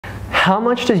How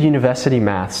much does university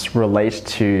maths relate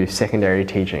to secondary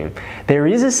teaching? There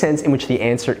is a sense in which the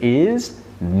answer is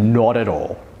not at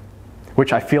all,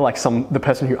 which I feel like the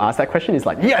person who asked that question is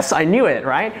like, yes, I knew it,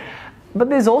 right? But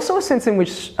there's also a sense in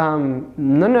which,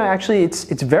 no, actually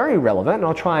it's very relevant, and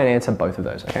I'll try and answer both of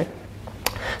those, okay?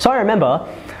 So I remember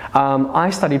I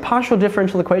studied partial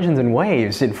differential equations and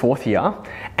waves in 4th year,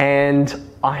 and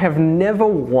I have never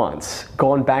once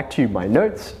gone back to my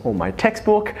notes or my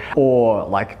textbook or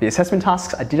like the assessment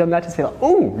tasks I did on that to say, like,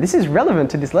 oh, this is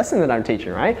relevant to this lesson that I'm teaching,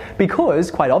 right?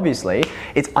 Because quite obviously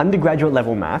it's undergraduate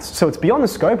level maths, so it's beyond the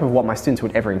scope of what my students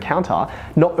would ever encounter.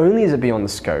 Not only is it beyond the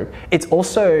scope, it's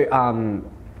also,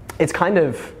 it's kind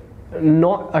of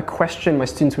not a question my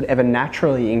students would ever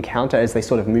naturally encounter as they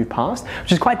sort of move past,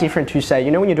 which is quite different to say,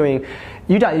 you know, when you're doing,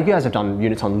 you guys have done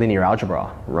units on linear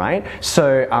algebra, right?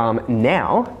 So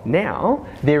now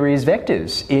there is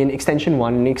vectors in extension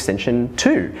 1 and extension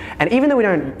 2. And even though we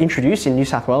don't introduce in New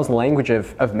South Wales the language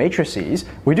of matrices,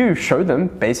 we do show them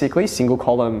basically single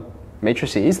column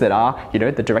matrices that are, you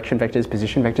know, the direction vectors,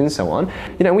 position vectors, and so on.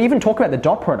 You know, we even talk about the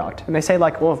dot product, and they say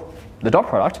like, well, the dot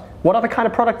product, what other kind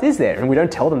of product is there? And we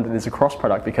don't tell them that there's a cross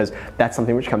product because that's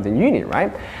something which comes in uni,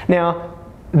 right? Now,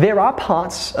 there are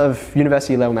parts of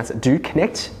university level maths that do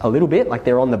connect a little bit, like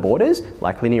they're on the borders,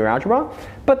 like linear algebra,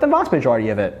 but the vast majority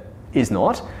of it is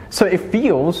not. So it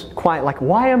feels quite like,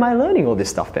 why am I learning all this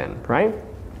stuff then, right?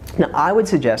 Now, I would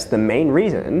suggest the main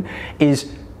reason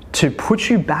is to put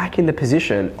you back in the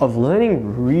position of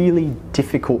learning really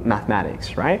difficult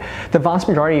mathematics, right? The vast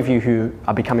majority of you who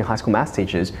are becoming high school maths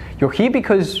teachers, you're here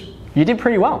because you did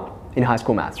pretty well in high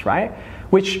school maths, right?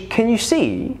 Which, can you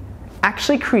see,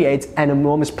 actually creates an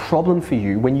enormous problem for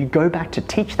you when you go back to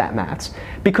teach that maths,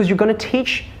 because you're going to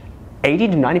teach 80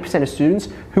 to 90% of students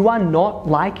who are not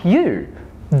like you.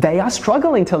 They are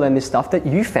struggling to learn this stuff that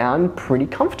you found pretty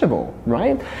comfortable,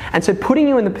 right? And so putting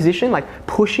you in the position, like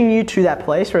pushing you to that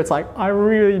place where it's like, I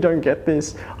really don't get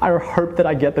this. I hope that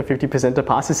I get the 50% to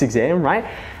pass this exam, right?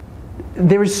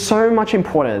 There is so much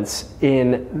importance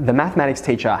in the mathematics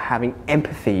teacher having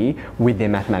empathy with their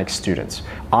mathematics students.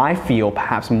 I feel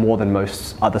perhaps more than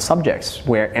most other subjects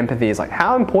where empathy is like,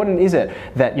 how important is it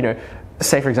that, you know,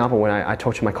 say for example, when I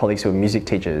talk to my colleagues who are music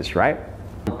teachers, right?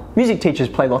 Music teachers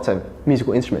play lots of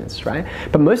musical instruments, right?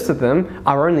 But most of them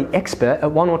are only expert at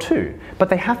 1 or 2. But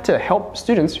they have to help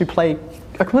students who play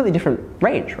a completely different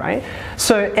range, right?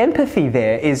 So empathy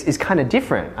there is kind of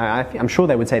different. I'm sure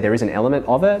they would say there is an element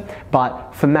of it,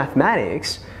 but for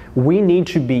mathematics, we need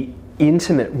to be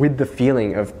intimate with the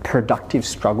feeling of productive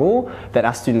struggle that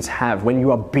our students have when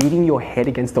you are beating your head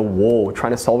against the wall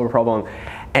trying to solve a problem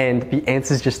and the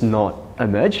answer's just not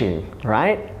emerging,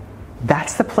 right?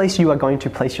 That's the place you are going to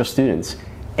place your students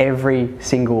every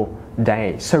single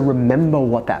day. So remember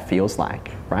what that feels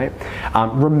like, right?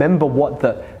 Remember what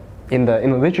in the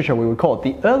literature we would call it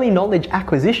the early knowledge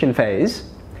acquisition phase,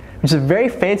 which is a very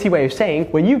fancy way of saying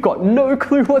when you've got no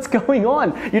clue what's going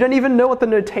on. You don't even know what the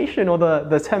notation or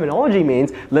the terminology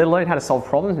means, let alone how to solve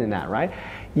problems in that, right?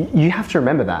 You have to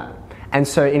remember that. And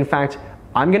so in fact,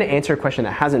 I'm going to answer a question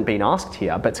that hasn't been asked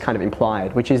here, but it's kind of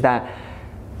implied, which is that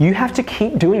you have to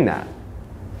keep doing that.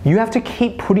 You have to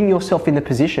keep putting yourself in the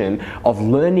position of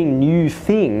learning new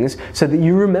things so that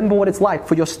you remember what it's like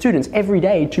for your students every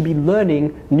day to be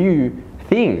learning new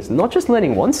things. Not just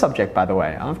learning one subject, by the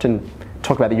way. I often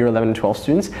talk about the year 11 and 12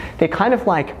 students. They're kind of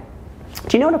like,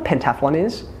 do you know what a pentathlon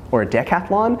is? Or a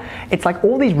decathlon? It's like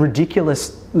all these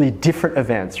ridiculously different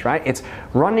events, right? It's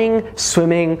running,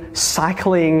 swimming,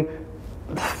 cycling,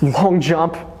 long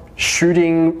jump,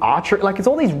 shooting, archery, like it's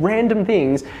all these random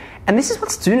things. And this is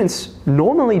what students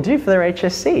normally do for their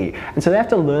HSC. And so they have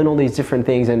to learn all these different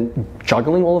things, and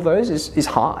juggling all of those is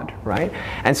hard, right?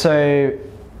 And so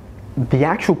the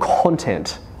actual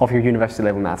content of your university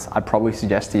level maths, I'd probably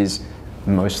suggest is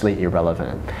mostly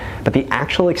irrelevant. But the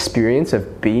actual experience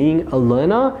of being a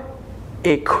learner,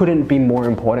 it couldn't be more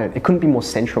important. It couldn't be more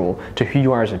central to who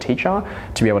you are as a teacher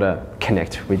to be able to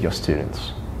connect with your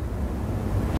students.